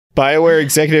BioWare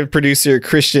executive producer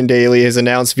Christian Daly has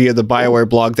announced via the BioWare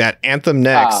blog that Anthem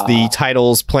Next, the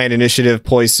title's planned initiative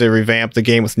poised to revamp the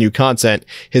game with new content,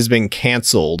 has been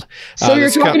canceled. So you're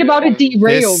talking about a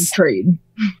derailed trade.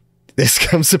 This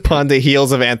comes upon the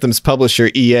heels of Anthem's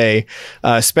publisher, EA,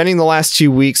 spending the last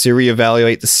 2 weeks to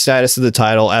reevaluate the status of the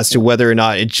title as to whether or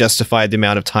not it justified the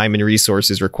amount of time and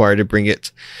resources required to bring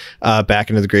it back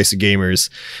into the grace of gamers.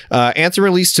 Anthem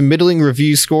released to middling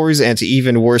review scores and to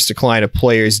even worse decline of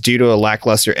players due to a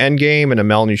lackluster endgame and a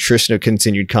malnutrition of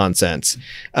continued content.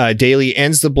 Daly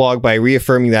ends the blog by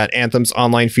reaffirming that Anthem's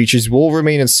online features will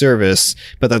remain in service,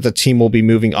 but that the team will be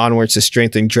moving onwards to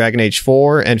strengthen Dragon Age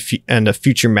 4 and the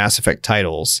future Mass Effect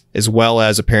titles, as well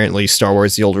as apparently Star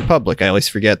Wars: The Old Republic. I always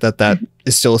forget that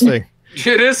is still a thing.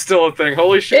 It is still a thing.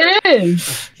 Holy shit. It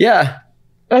is. Yeah.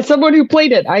 As someone who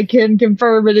played it, I can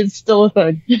confirm it is still a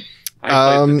thing.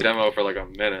 I played the demo for like a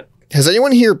minute. Has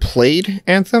anyone here played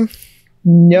Anthem?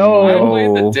 No. I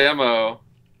played the demo.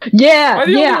 Yeah,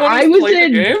 I was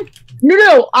in the game?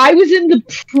 No, I was in the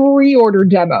pre-order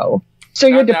demo. So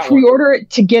you had to pre-order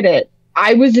it to get it.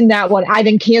 I was in that one. I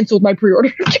then canceled my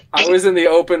pre-order. I was in the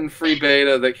open free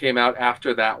beta that came out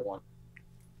after that one.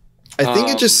 I think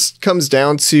it just comes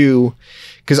down to,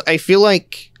 because I feel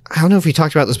like, I don't know if we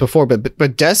talked about this before,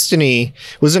 but Destiny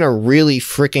was in a really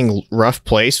freaking rough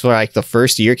place for like the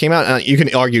first year it came out. And you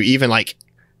can argue even like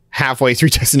halfway through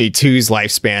Destiny 2's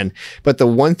lifespan. But the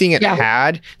one thing it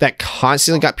had that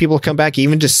constantly got people to come back,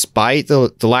 even despite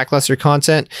the lackluster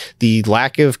content, the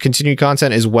lack of continued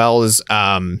content, as well as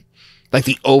like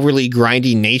the overly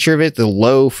grindy nature of it, the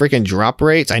low freaking drop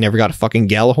rates. I never got a fucking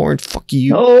Galahorn. Fuck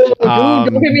you. Oh,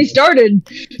 don't get me started.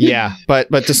 Yeah, but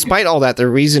despite all that, the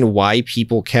reason why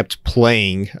people kept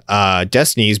playing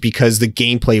Destiny is because the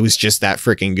gameplay was just that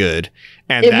freaking good,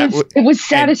 and it was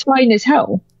satisfying as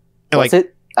hell. Was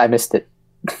it? I missed it.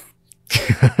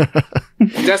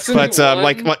 Destiny but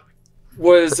like what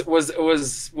was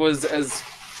as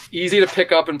easy to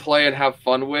pick up and play and have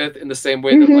fun with in the same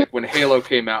way that like when Halo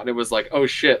came out and it was like, oh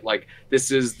shit, like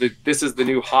this is the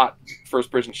new hot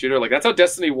first person shooter. Like that's how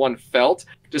Destiny 1 felt,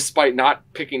 despite not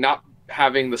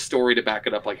having the story to back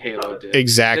it up like Halo did.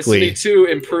 Exactly. Destiny 2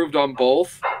 improved on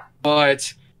both,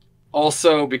 but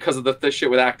also because of the shit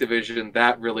with Activision,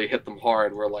 that really hit them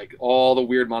hard, where like all the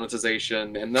weird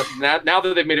monetization and that now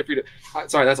that they've made it free to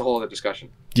sorry, that's a whole other discussion.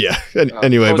 Yeah.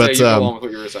 Anyway, Jose, but you go on with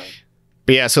what you were saying.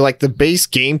 But yeah, so like the base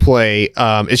gameplay,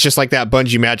 it's just like that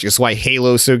Bungie magic. It's why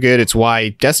Halo's so good. It's why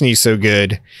Destiny's so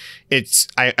good. It's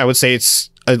I would say it's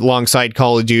alongside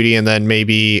Call of Duty, and then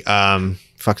maybe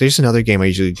there's another game I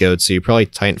usually go to, probably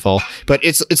Titanfall. But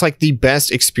it's like the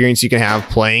best experience you can have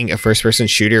playing a first person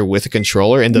shooter with a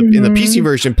controller, and in the PC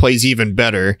version plays even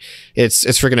better. It's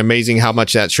freaking amazing how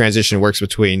much that transition works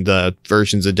between the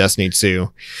versions of Destiny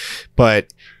 2.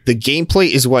 But the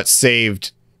gameplay is what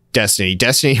saved Destiny.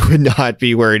 Destiny would not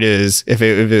be where it is if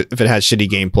it had shitty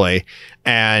gameplay,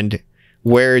 and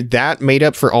where that made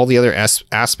up for all the other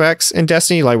aspects in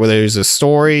Destiny, like where there's a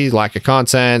story, lack of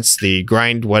contents, the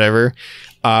grind, whatever.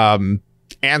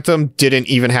 Anthem didn't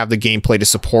even have the gameplay to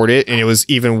support it, and it was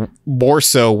even more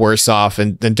so worse off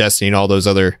than Destiny and all those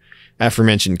other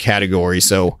aforementioned categories.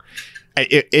 So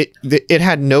it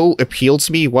had no appeal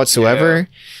to me whatsoever. Yeah.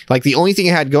 Like the only thing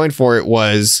it had going for it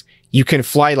was you can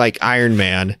fly like Iron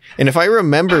Man. And if I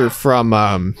remember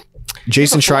from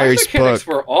Jason Schreier's book,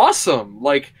 were awesome.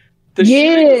 Like the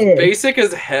shooting was basic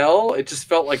as hell. It just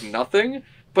felt like nothing.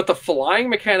 But the flying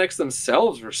mechanics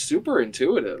themselves were super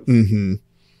intuitive. Mm-hmm.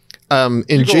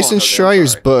 In Jason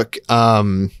Schreier's book,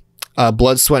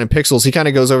 Blood, Sweat, and Pixels, he kind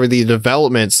of goes over the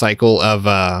development cycle of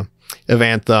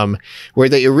Anthem, where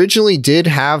they originally did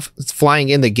have flying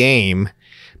in the game,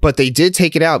 but they did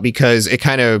take it out because it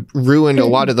kind of ruined a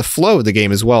lot of the flow of the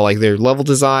game as well, like their level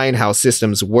design, how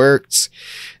systems worked.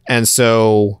 And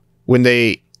so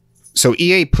so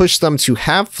EA pushed them to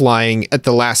have flying at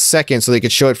the last second so they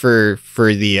could show it for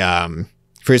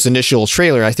its initial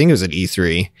trailer. I think it was at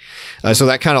E3. So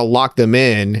that kind of locked them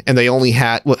in, and they only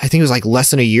had, I think it was like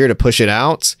less than a year to push it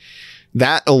out.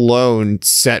 That alone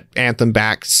set Anthem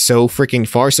back so freaking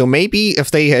far. So maybe if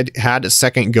they had had a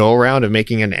second go around of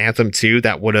making an Anthem 2,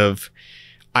 that would have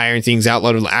ironed things out,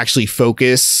 let them actually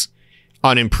focus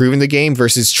on improving the game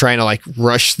versus trying to like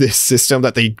rush this system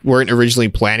that they weren't originally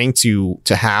planning to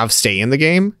have stay in the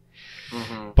game.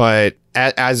 Mm-hmm. But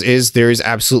as is, there is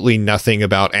absolutely nothing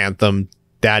about Anthem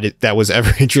that was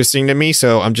ever interesting to me.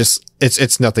 So I'm just,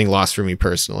 it's nothing lost for me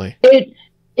personally.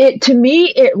 To me,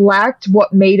 it lacked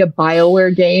what made a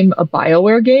Bioware game a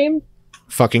Bioware game.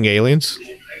 Fucking aliens.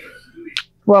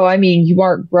 Well, I mean, you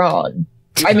aren't wrong.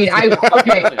 I mean,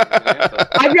 okay.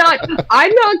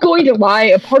 I'm not going to lie.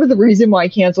 A part of the reason why I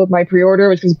canceled my pre-order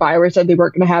was because Bioware said they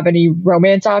weren't going to have any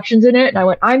romance options in it, and I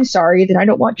went, I'm sorry, then I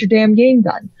don't want your damn game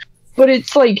done. But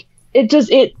it's like,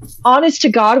 honest to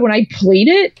God, when I played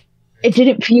it, it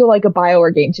didn't feel like a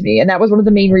Bioware game to me, and that was one of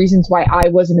the main reasons why I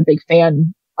wasn't a big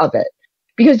fan of it.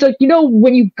 Because, like,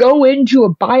 when you go into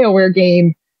a Bioware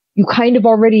game, you kind of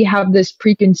already have this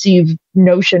preconceived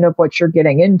notion of what you're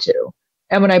getting into.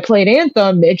 And when I played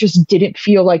Anthem, it just didn't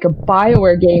feel like a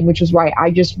Bioware game, which is why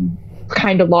I just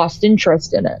kind of lost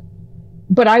interest in it.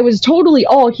 But I was totally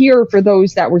all here for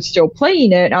those that were still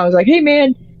playing it. And I was like, hey,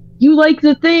 man, you like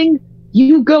the thing?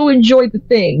 You go enjoy the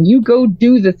thing. You go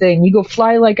do the thing. You go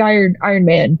fly like Iron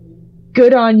Man.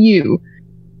 Good on you.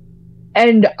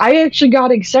 And I actually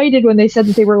got excited when they said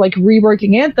that they were like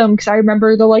reworking Anthem, because I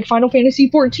remember the like Final Fantasy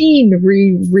 14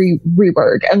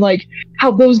 rework and like how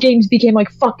those games became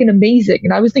like fucking amazing.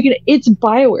 And I was thinking, it's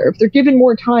Bioware. If they're given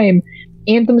more time,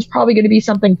 Anthem's probably going to be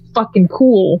something fucking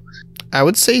cool. I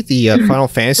would say the Final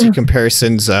Fantasy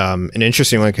comparison's an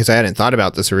interesting one, because I hadn't thought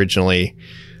about this originally.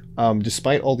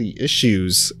 Despite all the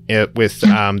issues with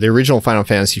the original Final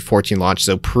Fantasy 14 launch,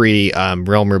 so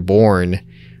pre-Realm Reborn,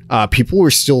 people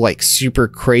were still like super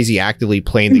crazy actively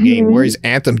playing the game, whereas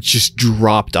Anthem just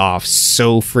dropped off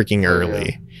so freaking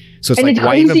early. So it's and like, it's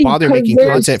why even bother making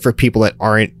there's content for people that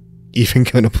aren't even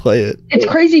going to play it? It's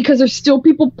crazy because there's still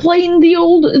people playing the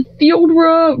old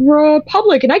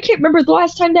Republic, and I can't remember the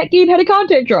last time that game had a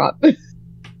content drop.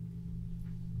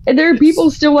 And there are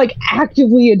people still like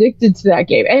actively addicted to that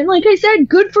game. And like I said,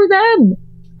 good for them.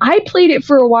 I played it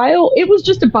for a while. It was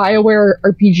just a BioWare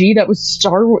RPG that was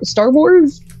Star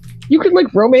Wars. You could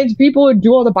like romance people and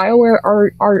do all the BioWare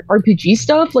RPG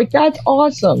stuff. Like, that's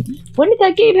awesome. When did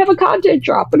that game have a content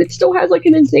drop? But it still has like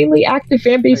an insanely active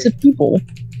fan base of people.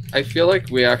 I feel like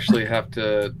we actually have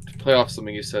to play off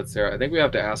something you said, Sarah. I think we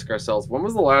have to ask ourselves, when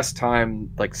was the last time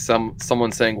like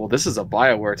someone saying, well, this is a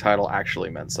BioWare title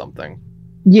actually meant something?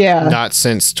 Yeah. Not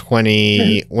since when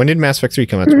did Mass Effect 3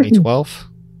 come out? 2012?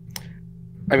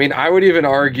 I mean, I would even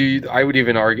argue, I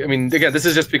mean, again, this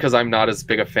is just because I'm not as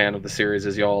big a fan of the series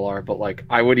as y'all are, but like,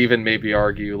 I would even maybe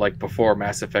argue like before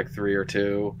Mass Effect 3 or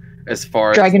 2, as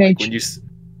far Dragon as Age. When you,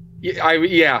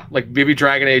 like maybe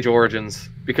Dragon Age Origins,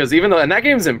 because even though, and that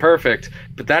game's imperfect,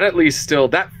 but that at least still,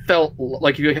 that felt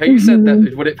like how you said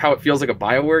that, how it feels like a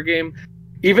BioWare game.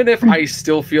 Even if I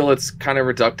still feel it's kind of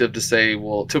reductive to say,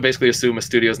 well, to basically assume a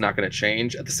studio's not going to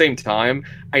change, at the same time,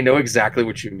 I know exactly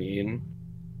what you mean.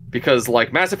 Because,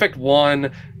 like, Mass Effect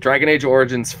 1, Dragon Age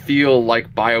Origins feel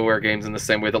like BioWare games in the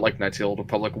same way that, like, Knights of the Old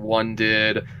Republic 1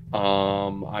 did.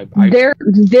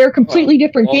 They're completely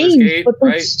different Baldur's games, Gate, but they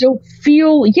right? still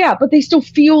feel, but they still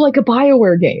feel like a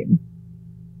BioWare game.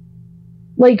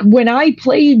 Like, when I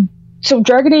played... So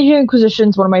Dragon Age Inquisition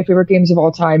is one of my favorite games of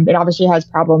all time. It obviously has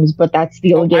problems, but that's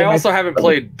the only game. I also haven't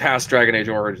played past Dragon Age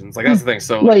Origins. Like, that's the thing.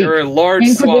 So like, there are large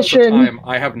swaths of time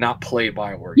I have not played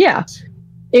BioWare games.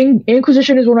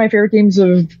 Inquisition is one of my favorite games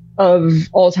of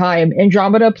all time.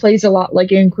 Andromeda plays a lot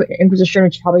like Inquisition,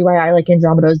 which is probably why I like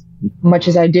Andromeda as much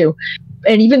as I do.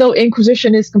 And even though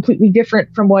Inquisition is completely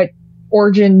different from what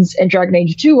Origins and Dragon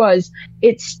Age 2 was,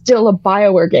 it's still a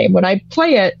BioWare game. When I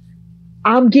play it,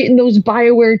 I'm getting those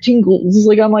BioWare tingles.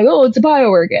 Like, I'm like, oh, it's a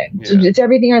BioWare game. Yeah. So it's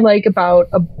everything I like about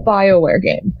a BioWare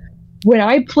game. When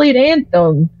I played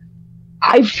Anthem,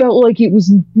 I felt like it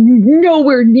was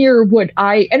nowhere near what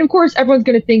and of course, everyone's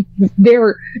going to think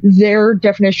their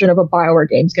definition of a BioWare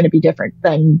game is going to be different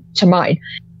than to mine.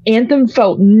 Anthem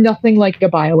felt nothing like a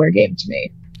BioWare game to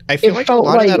me. I feel like a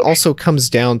lot of that also comes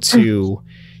down to...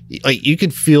 Like, you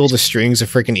could feel the strings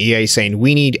of freaking EA saying,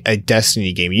 we need a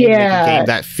Destiny game. You need to make a game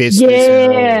that fits this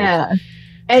mold.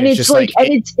 And it's like,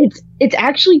 and it's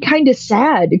actually kind of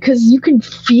sad, because you can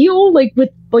feel like with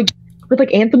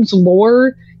Anthem's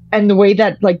lore and the way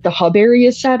that like the hub area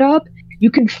is set up, you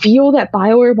can feel that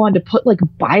BioWare wanted to put like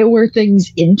BioWare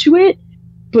things into it,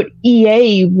 but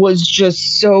EA was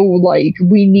just so like,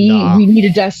 we need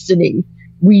a Destiny.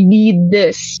 We need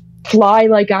this. Fly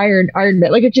like Iron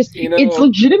Man. Like, it's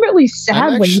legitimately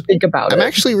sad when you think about it. I'm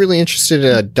actually really interested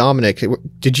in Dominic.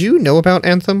 Did you know about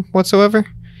Anthem whatsoever?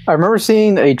 I remember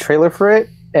seeing a trailer for it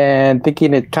and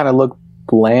thinking it kind of looked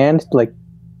bland, like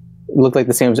looked like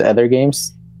the same as other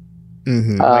games.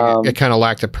 Mm-hmm. Like it kind of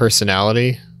lacked a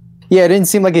personality. Yeah, it didn't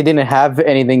seem like it didn't have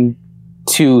anything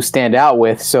to stand out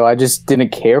with, so I just didn't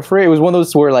care for it. It was one of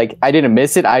those where like I didn't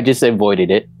miss it, I just avoided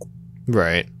it.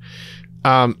 Right.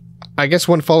 I guess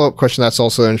one follow-up question that's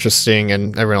also interesting,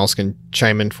 and everyone else can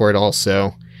chime in for it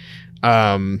also.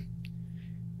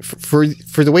 for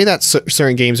the way that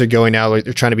certain games are going now, like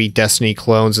they're trying to be Destiny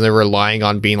clones and they're relying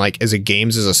on being like as a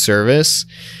games as a service.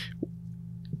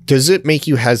 Does it make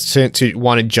you hesitant to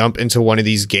want to jump into one of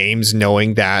these games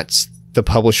knowing that the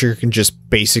publisher can just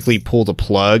basically pull the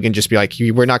plug and just be like,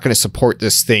 we're not going to support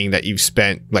this thing that you've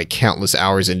spent like countless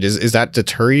hours in? Is that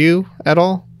deter you at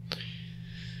all?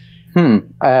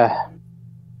 Because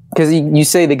you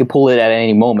say they could pull it at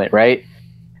any moment, right?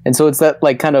 And so it's that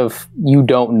like kind of you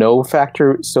don't know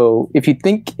factor. So if you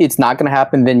think it's not going to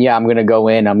happen, then yeah, I'm going to go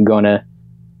in.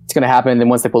 It's going to happen. And then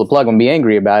once they pull the plug, I'm going to be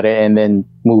angry about it and then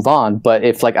move on. But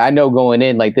if like I know going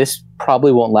in, like this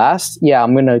probably won't last. Yeah,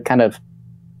 I'm going to kind of,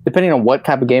 depending on what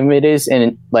type of game it is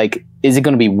and like, is it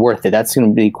going to be worth it? That's going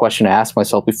to be a question to ask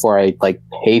myself before I like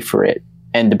pay for it.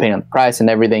 And depending on the price and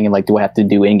everything, and like, do I have to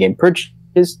do in-game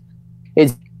purchases?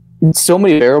 It's so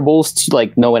many variables to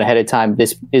like knowing ahead of time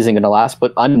this isn't going to last.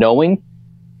 But unknowing,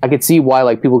 I could see why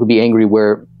like people could be angry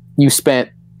where you spent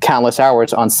countless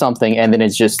hours on something and then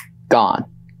it's just gone.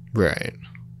 Right.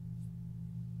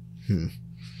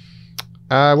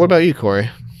 What about you, Corey?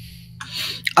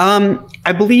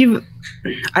 I believe,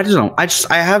 I don't know. I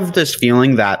have this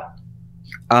feeling that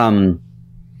AAA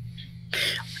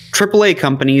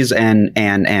companies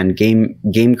and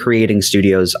game creating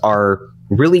studios are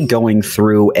really going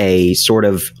through a sort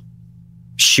of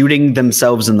shooting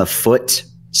themselves in the foot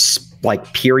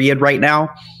like period right now.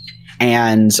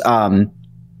 And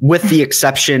with the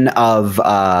exception of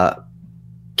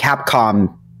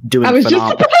Capcom doing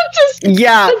phenomenal.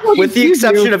 Yeah, with the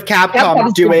exception of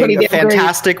Capcom doing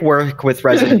fantastic work with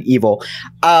Resident Evil.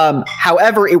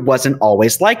 However, it wasn't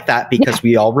always like that because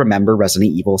we all remember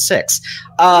Resident Evil 6.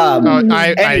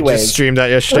 I just streamed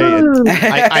that yesterday.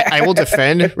 I will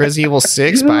defend Resident Evil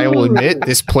 6, but I will admit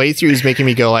this playthrough is making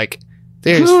me go like,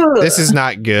 this is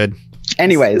not good.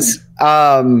 Anyways,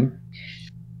 so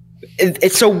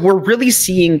we're really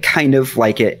seeing kind of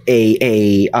like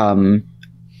a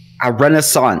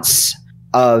renaissance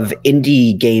of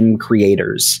indie game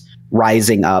creators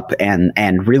rising up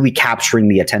and really capturing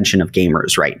the attention of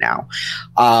gamers right now.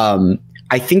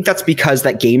 I think that's because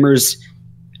that gamers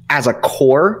as a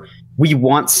core, we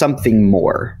want something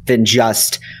more than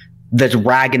just the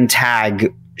rag and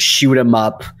tag, shoot 'em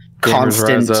up,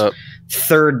 constant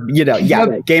third,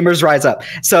 gamers rise up.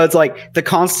 So it's like the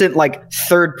constant like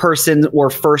third person or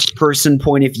first person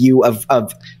point of view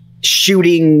of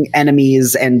shooting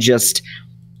enemies and just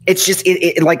it's just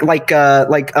like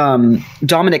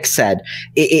Dominic said,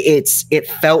 it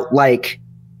felt like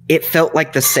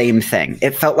the same thing.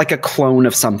 It felt like a clone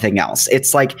of something else.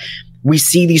 It's like we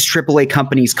see these AAA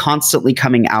companies constantly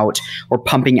coming out or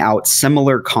pumping out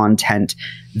similar content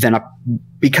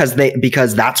because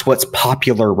that's what's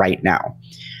popular right now.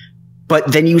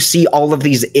 But then you see all of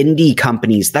these indie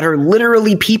companies that are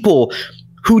literally people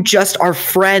who just are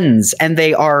friends and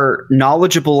they are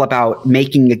knowledgeable about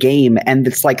making a game. And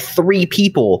it's like 3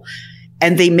 people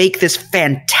and they make this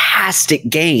fantastic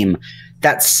game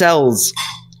that sells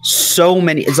so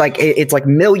many. It's like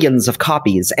millions of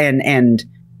copies. And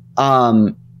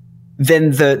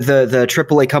then the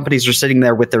AAA companies are sitting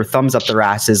there with their thumbs up their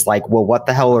asses like, well, what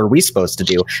the hell are we supposed to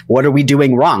do? What are we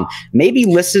doing wrong? Maybe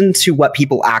listen to what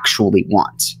people actually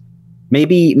want.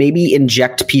 Maybe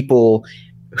inject people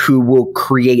who will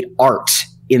create art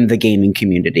in the gaming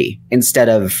community instead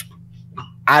of,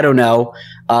 I don't know,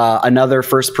 another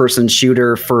first-person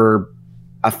shooter for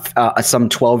some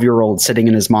 12-year-old sitting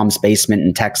in his mom's basement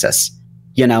in Texas.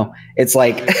 You know, it's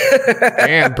like,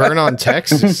 man, burn on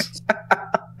Texas.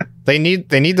 They need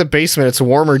the basement. It's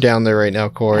warmer down there right now,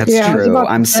 Corey. That's true.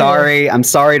 I'm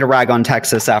sorry to rag on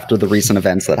Texas after the recent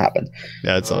events that happened.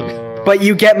 Yeah, it's all good. But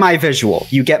you get my visual.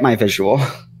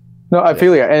 No, I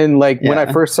feel you. And like when I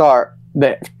first saw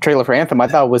the trailer for Anthem, I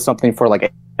thought it was something for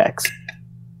like X.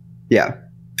 Yeah.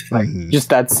 Like just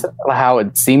that's how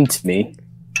it seemed to me.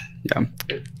 Yeah.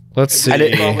 Let's see. I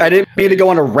didn't mean to go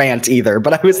on a rant either,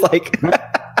 but I was like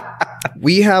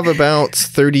we have about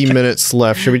 30 minutes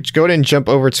left. Should we go ahead and jump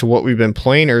over to what we've been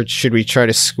playing, or should we try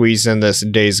to squeeze in this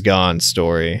Days Gone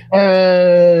story?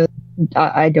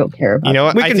 I don't care about. You know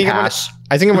what? I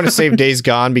think I'm going to save Days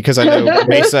Gone because I know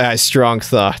Mesa has strong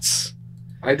thoughts.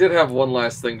 I did have one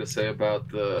last thing to say about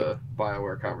the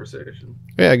Bioware conversation.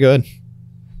 Yeah, good.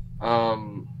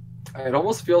 It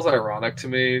almost feels ironic to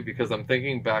me because I'm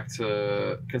thinking back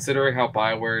to considering how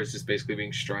Bioware is just basically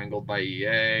being strangled by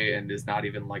EA and is not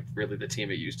even like really the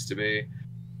team it used to be.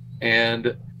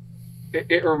 And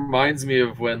it reminds me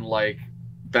of when like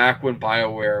back when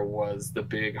Bioware was the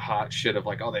big hot shit of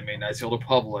like, oh, they made Knights of the Old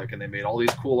Republic and they made all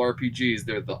these cool RPGs.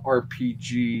 They're the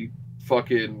RPG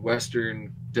fucking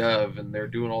Western dev and they're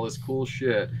doing all this cool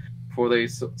shit. before they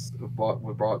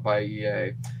were bought by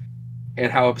EA,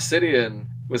 and how Obsidian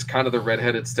was kind of the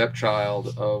redheaded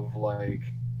stepchild of like.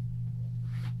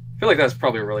 I feel like that's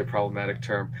probably a really problematic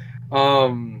term.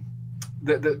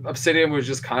 The Obsidian was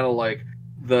just kind of like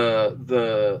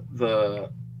the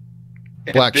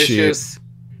black ambitious, sheep.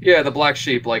 Yeah, the black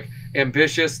sheep, like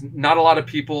ambitious. Not a lot of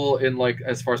people in like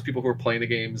as far as people who were playing the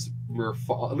games were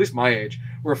at least my age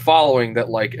were following that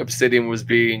like Obsidian was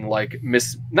being like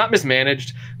not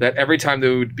mismanaged. That every time they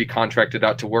would be contracted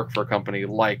out to work for a company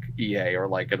like EA or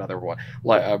like another one,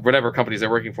 like whatever companies they're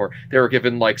working for, they were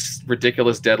given like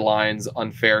ridiculous deadlines,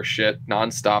 unfair shit,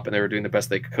 nonstop, and they were doing the best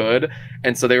they could.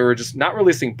 And so they were just not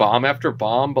releasing bomb after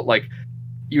bomb, but like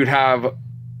you'd have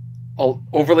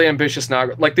overly ambitious,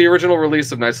 not like the original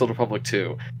release of Knights of the Republic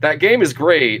 2. That game is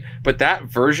great, but that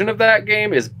version of that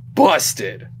game is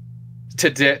busted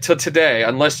to today,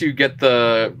 unless you get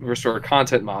the restored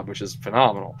content mod, which is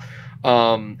phenomenal.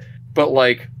 But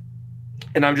like,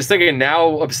 and I'm just thinking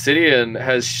now Obsidian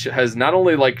has not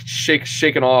only like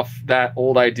shaken off that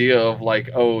old idea of like,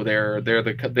 oh,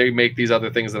 they make these other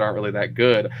things that aren't really that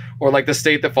good, or like the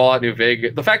state that Fallout New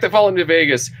Vegas, the fact that Fallout New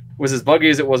Vegas was as buggy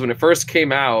as it was when it first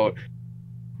came out,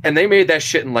 and they made that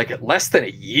shit in like less than a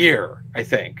year. I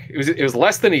think it was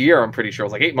less than a year. I'm pretty sure it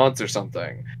was like 8 months or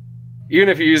something. Even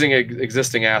if you're using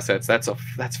existing assets, that's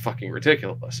fucking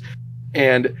ridiculous.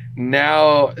 And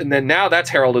now that's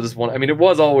heralded as one. I mean, it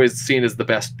was always seen as the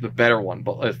better one,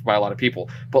 but by a lot of people.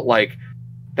 But like,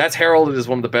 that's heralded as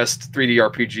one of the best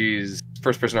 3D RPGs,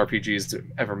 first-person RPGs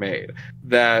ever made.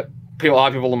 That a lot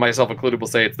of people, myself included, will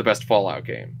say it's the best Fallout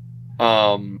game.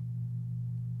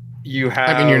 You have.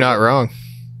 I mean, you're not wrong.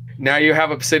 Now you have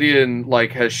Obsidian,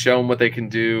 like, has shown what they can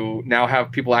do. Now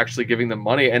have people actually giving them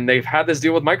money, and they've had this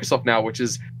deal with Microsoft now, which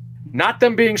is not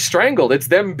them being strangled. It's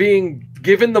them being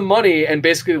given the money and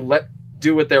basically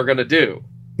do what they're going to do.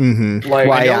 Mm-hmm. Like,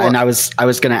 well, yeah, and I was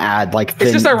going to add, like,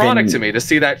 it's just ironic to me to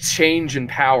see that change in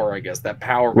power. I guess that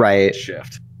power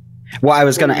shift. Well, I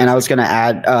was gonna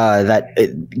add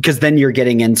that because then you're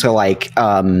getting into like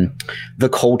the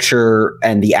culture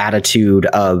and the attitude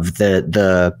of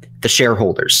the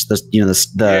shareholders,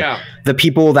 the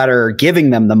people that are giving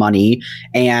them the money,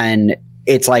 and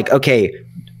it's like, okay,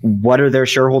 what are their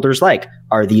shareholders like?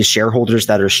 Are these shareholders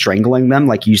that are strangling them,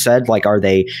 like you said? Like, are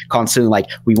they constantly like,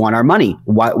 we want our money?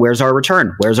 Where's our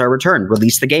return? Where's our return?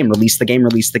 Release the game, release the game,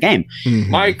 release the game.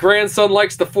 Mm-hmm. My grandson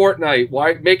likes the Fortnite.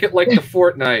 Why make it like the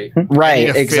Fortnite? Right, I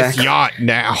need a exactly. fifth yacht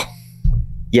now.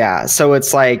 Yeah, so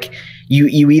it's like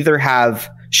you either have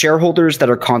shareholders that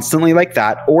are constantly like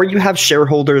that, or you have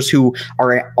shareholders who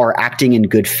are acting in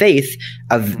good faith.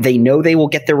 They know they will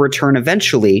get their return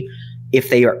eventually if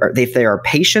they are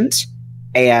patient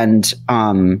and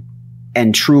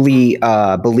truly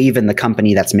believe in the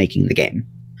company that's making the game.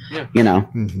 Yeah. You know.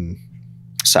 Mm-hmm.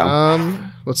 So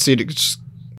let's see. Just